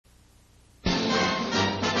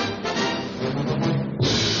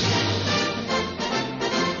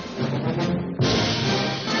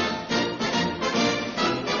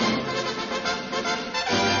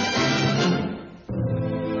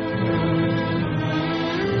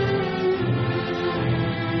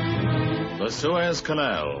Suez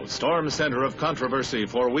Canal, storm center of controversy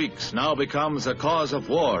for weeks, now becomes a cause of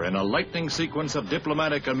war in a lightning sequence of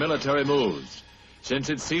diplomatic and military moves. Since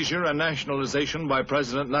its seizure and nationalization by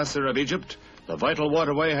President Nasser of Egypt, the vital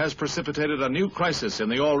waterway has precipitated a new crisis in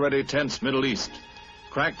the already tense Middle East.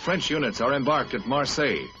 Crack French units are embarked at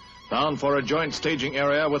Marseille, bound for a joint staging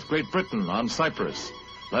area with Great Britain on Cyprus,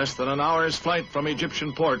 less than an hour's flight from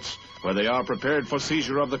Egyptian ports, where they are prepared for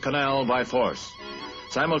seizure of the canal by force.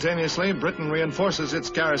 Simultaneously, Britain reinforces its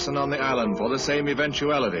garrison on the island for the same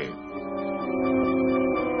eventuality.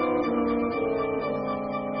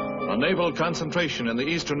 A naval concentration in the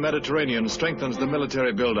eastern Mediterranean strengthens the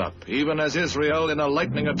military buildup, even as Israel, in a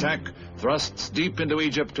lightning attack, thrusts deep into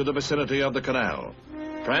Egypt to the vicinity of the canal.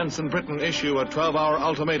 France and Britain issue a 12-hour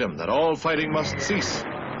ultimatum that all fighting must cease.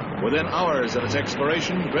 Within hours of its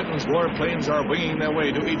expiration, Britain's warplanes are winging their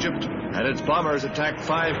way to Egypt, and its bombers attack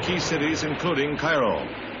 5 key cities, including Cairo.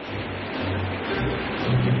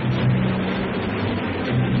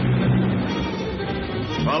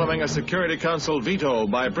 Following a Security Council veto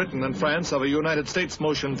by Britain and France of a United States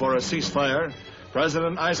motion for a ceasefire,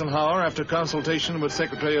 President Eisenhower, after consultation with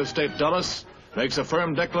Secretary of State Dulles, makes a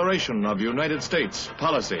firm declaration of United States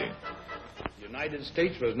policy. The United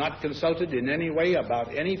States was not consulted in any way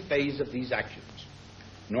about any phase of these actions,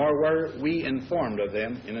 nor were we informed of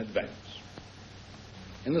them in advance.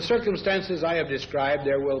 In the circumstances I have described,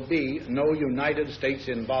 there will be no United States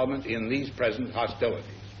involvement in these present hostilities.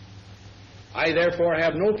 I therefore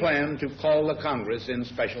have no plan to call the Congress in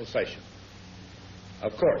special session.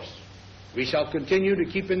 Of course, we shall continue to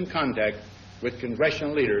keep in contact with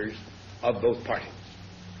congressional leaders of both parties.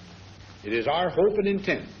 It is our hope and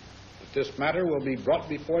intent that this matter will be brought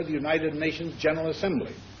before the United Nations General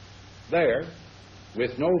Assembly. There,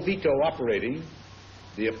 with no veto operating,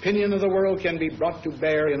 the opinion of the world can be brought to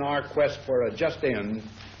bear in our quest for a just end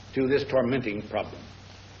to this tormenting problem.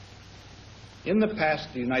 In the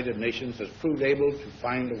past, the United Nations has proved able to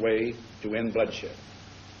find a way to end bloodshed.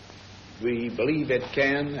 We believe it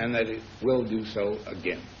can and that it will do so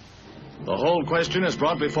again. The whole question is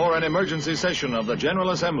brought before an emergency session of the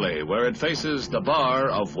General Assembly, where it faces the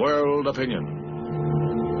bar of world opinion.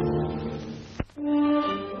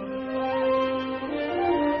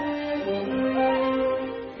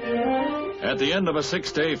 At the end of a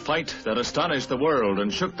 6-day fight that astonished the world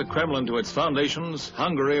and shook the Kremlin to its foundations,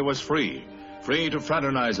 Hungary was free to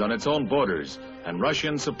fraternize on its own borders and rush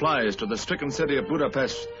in supplies to the stricken city of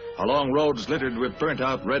Budapest along roads littered with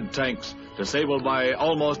burnt-out red tanks, disabled by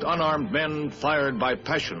almost unarmed men fired by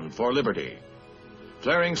passion for liberty.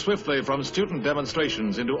 Flaring swiftly from student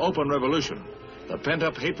demonstrations into open revolution, the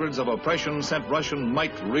pent-up hatreds of oppression sent Russian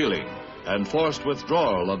might reeling and forced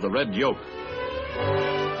withdrawal of the red yoke.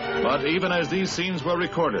 But even as these scenes were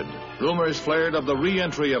recorded, rumors flared of the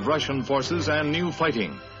re-entry of Russian forces and new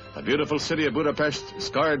fighting. The beautiful city of Budapest,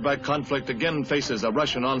 scarred by conflict, again faces a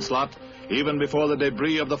Russian onslaught even before the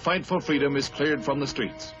debris of the fight for freedom is cleared from the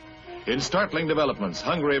streets. In startling developments,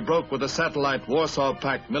 Hungary broke with the satellite Warsaw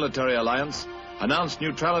Pact military alliance, announced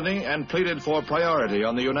neutrality, and pleaded for priority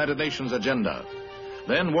on the United Nations agenda.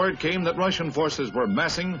 Then word came that Russian forces were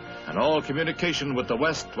massing and all communication with the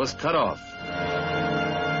West was cut off.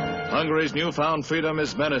 Hungary's newfound freedom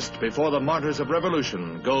is menaced before the martyrs of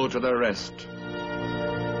revolution go to their rest.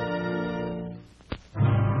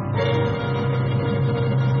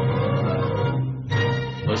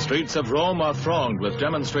 The streets of Rome are thronged with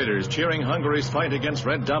demonstrators cheering Hungary's fight against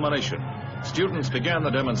red domination. Students began the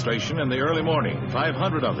demonstration in the early morning,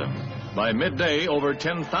 500 of them. By midday, over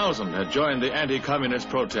 10,000 had joined the anti-communist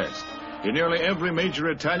protest. In nearly every major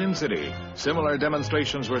Italian city, similar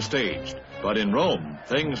demonstrations were staged. But in Rome,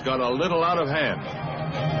 things got a little out of hand.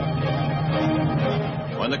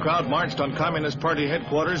 When the crowd marched on Communist Party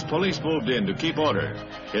headquarters, police moved in to keep order.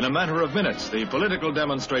 In a matter of minutes, the political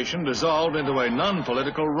demonstration dissolved into a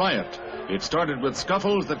non-political riot. It started with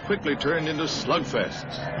scuffles that quickly turned into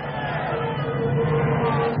slugfests.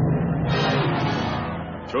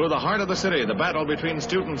 Through the heart of the city, the battle between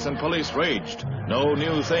students and police raged. No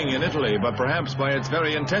new thing in Italy, but perhaps by its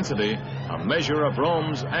very intensity, a measure of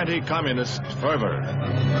Rome's anti-communist fervor.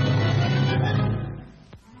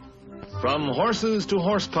 From horses to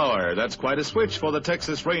horsepower, that's quite a switch for the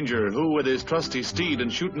Texas Ranger, who with his trusty steed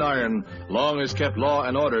and shooting iron long has kept law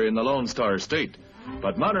and order in the Lone Star State.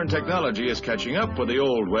 But modern technology is catching up with the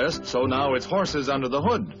Old West, so now it's horses under the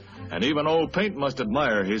hood, and even old paint must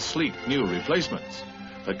admire his sleek new replacements.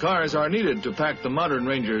 The cars are needed to pack the modern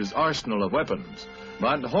Ranger's arsenal of weapons,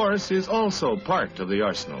 but horse is also part of the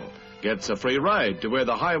arsenal, gets a free ride to where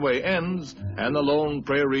the highway ends and the lone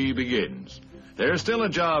prairie begins. There's still a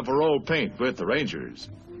job for old paint with the Rangers.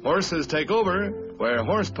 Horses take over where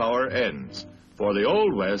horsepower ends, for the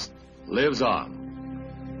Old West lives on.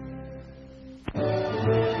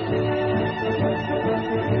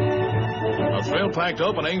 A thrill-packed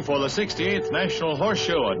opening for the 68th National Horse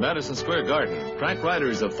Show at Madison Square Garden. Crack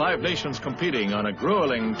riders of 5 nations competing on a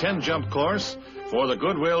grueling 10-jump course for the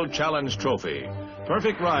Goodwill Challenge Trophy.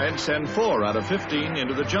 Perfect rides send 4 out of 15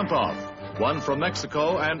 into the jump-off. 1 from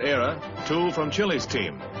Mexico and ERA, 2 from Chile's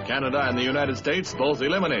team. Canada and the United States both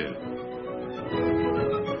eliminated.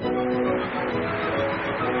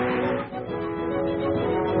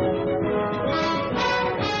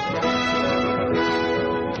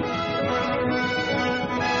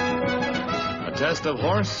 A test of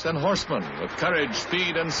horse and horseman with courage,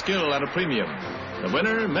 speed, and skill at a premium. The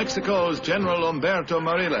winner, Mexico's General Humberto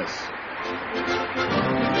Mariles.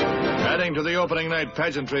 Adding to the opening night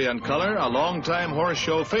pageantry and color, a long-time horse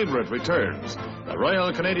show favorite returns. The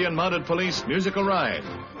Royal Canadian Mounted Police musical ride.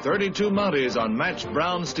 32 Mounties on matched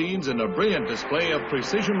brown steeds in a brilliant display of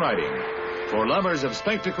precision riding. For lovers of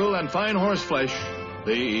spectacle and fine horse flesh,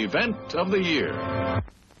 the event of the year.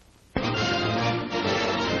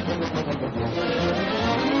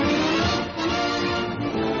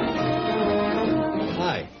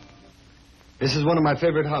 Hi. This is one of my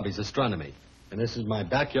favorite hobbies, astronomy. And this is my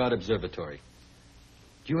backyard observatory.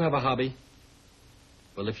 Do you have a hobby?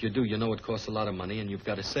 Well, if you do, you know it costs a lot of money and you've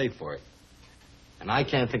got to save for it. And I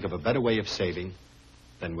can't think of a better way of saving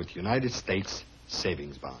than with United States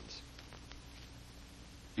savings bonds.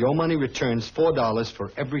 Your money returns $4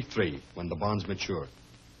 for every 3 when the bonds mature.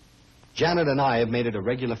 Janet and I have made it a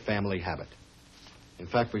regular family habit. In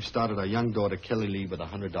fact, we've started our young daughter, Kelly Lee, with a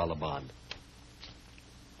 $100 bond.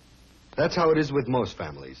 That's how it is with most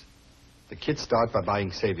families. The kids start by buying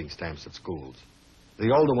savings stamps at schools.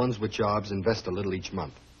 The older ones with jobs invest a little each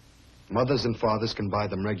month. Mothers and fathers can buy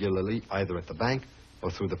them regularly, either at the bank or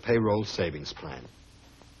through the payroll savings plan.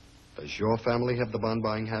 Does your family have the bond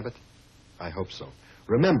buying habit? I hope so.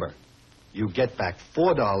 Remember, you get back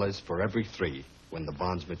 $4 for every 3 when the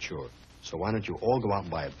bonds mature. So why don't you all go out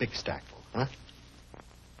and buy a big stackful, huh?